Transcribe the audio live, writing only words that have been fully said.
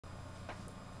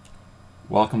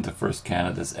Welcome to First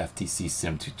Canada's FTC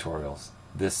Sim tutorials.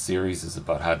 This series is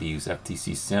about how to use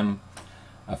FTC Sim,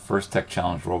 a First Tech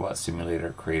Challenge robot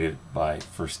simulator created by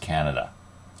First Canada.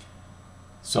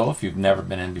 So if you've never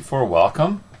been in before,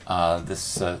 welcome.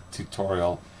 This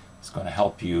tutorial is going to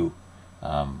help you,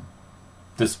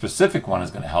 this specific one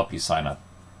is going to help you sign up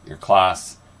your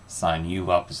class, sign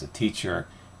you up as a teacher,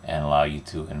 and allow you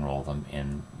to enroll them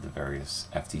in the various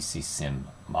FTC Sim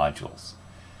modules.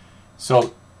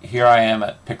 So here I am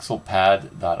at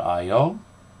pixelpad.io.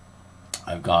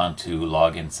 I've gone to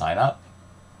login sign up,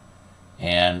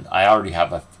 and I already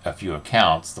have a few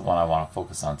accounts. The one I want to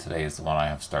focus on today is the one I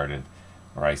have started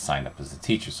where I signed up as a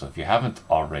teacher. So if you haven't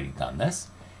already done this,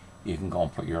 you can go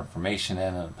and put your information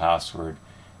in and a password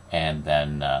and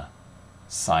then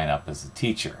sign up as a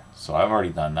teacher. So I've already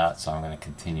done that, so I'm going to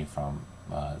continue from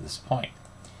this point.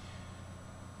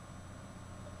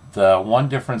 The one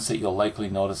difference that you'll likely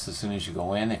notice as soon as you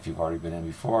go in, if you've already been in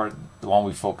before, the one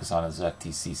we focus on is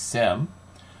FTC Sim,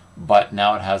 but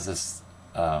now it has this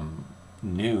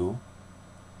new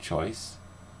choice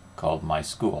called My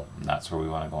School, and that's where we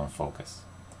want to go and focus.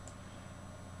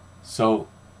 So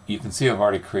you can see I've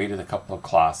already created a couple of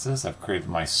classes. I've created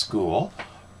my school,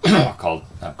 I've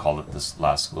called it this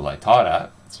last school I taught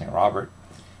at, St. Robert,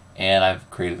 and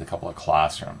I've created a couple of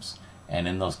classrooms. And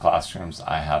in those classrooms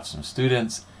I have some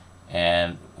students,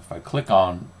 and if I click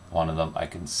on one of them, I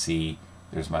can see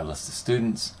there's my list of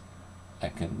students. I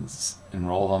can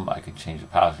enroll them, I can change the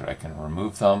password, I can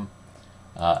remove them,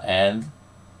 and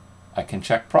I can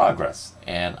check progress.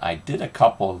 And I did a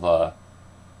couple of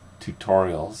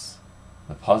tutorials,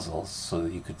 the puzzles, so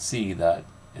that you could see that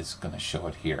it's going to show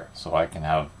it here. So I can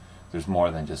have, there's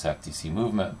more than just FTC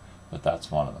movement, but that's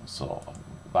one of them. So I'll go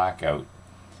back out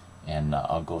and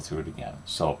I'll go through it again.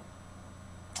 So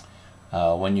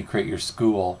when you create your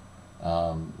school,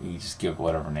 you just give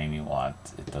whatever name you want.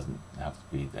 It doesn't have to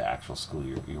be the actual school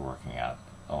you're working at,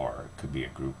 or it could be a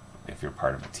group if you're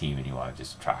part of a team and you want to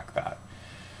just track that.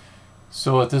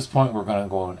 So at this point we're going to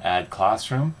go and add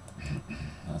classroom.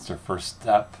 That's our first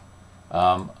step.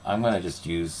 I'm going to just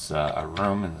use a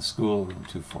room in the school, room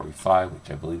 245,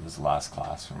 which I believe is the last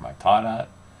classroom I taught at.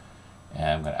 And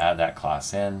I'm going to add that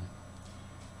class in.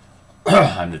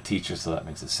 I'm the teacher, so that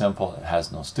makes it simple. It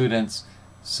has no students.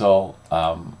 So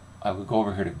I would go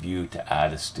over here to view to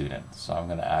add a student. So I'm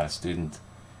going to add a student,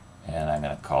 and I'm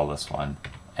going to call this one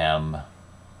M.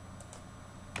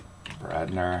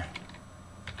 Bradner.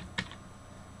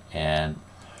 And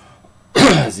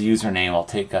as a username, I'll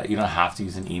take you don't have to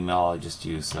use an email. I'll just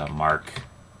use Mark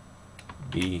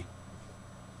B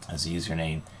as a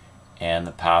username, and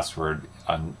the password,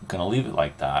 I'm going to leave it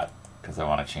like that because I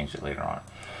want to change it later on.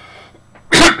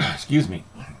 Excuse me.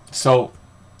 So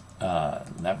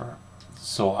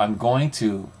So I'm going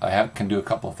to, can do a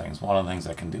couple of things. One of the things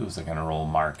I can do is I can enroll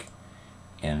Mark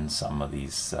in some of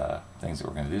these things that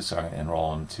we're going to do. So I'm going to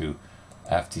enroll him to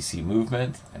FTC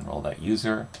movement, enroll that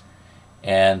user,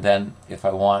 and then if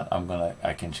I want,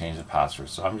 I can change the password.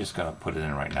 So I'm just going to put it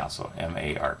in right now. So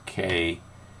MARK, and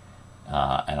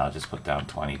I'll just put down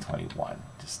 2021,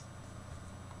 just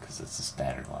because it's a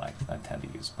standard one I tend to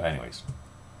use. But anyways,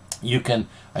 you can,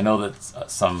 I know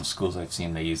that some schools I've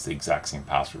seen, they use the exact same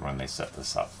password when they set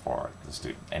this up for the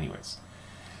student. Anyways,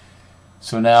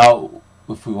 so now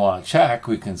if we want to check,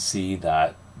 we can see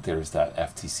that there's that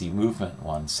FTC movement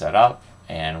one set up,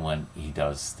 and when he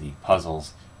does the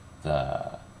puzzles,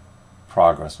 the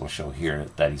progress will show here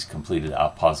that he's completed a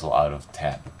puzzle out of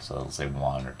 10. So it'll say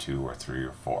 1 or 2 or 3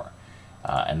 or 4.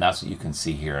 And that's what you can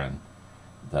see here in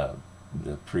the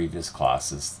previous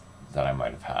classes that I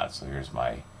might have had. So here's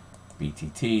my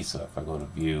BTT. So if I go to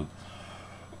view,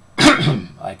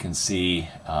 I can see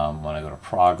when I go to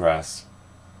progress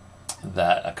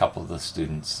that a couple of the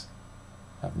students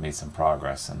have made some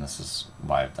progress, and this is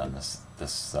why I've done this.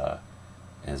 This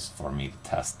is for me to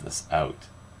test this out.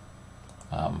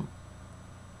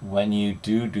 When you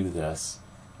do this,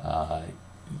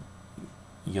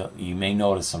 you may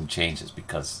notice some changes,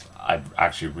 because I've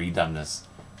actually redone this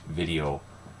video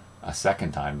a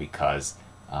second time, because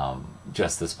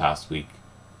just this past week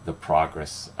the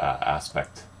progress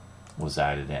aspect was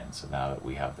added in. So now that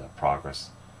we have the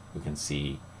progress, we can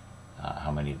see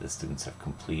how many of the students have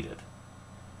completed.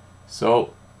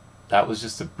 So that was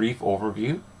just a brief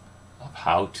overview of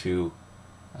how to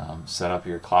set up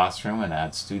your classroom and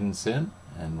add students in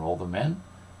and enroll them in.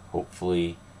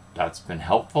 Hopefully that's been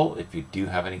helpful. If you do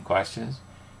have any questions,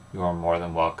 you are more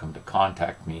than welcome to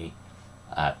contact me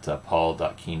at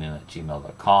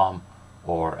paul.keenan@gmail.com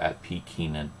or at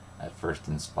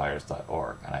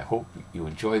pkeenan@firstinspires.org. And I hope you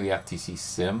enjoy the FTC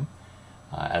Sim.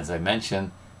 As I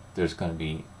mentioned, there's going to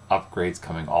be upgrades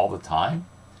coming all the time.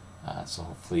 So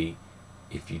hopefully,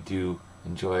 if you do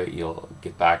enjoy it, you'll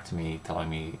get back to me telling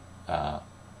me how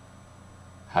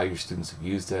your students have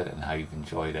used it and how you've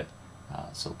enjoyed it.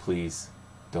 So please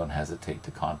don't hesitate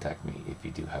to contact me if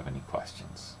you do have any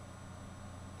questions.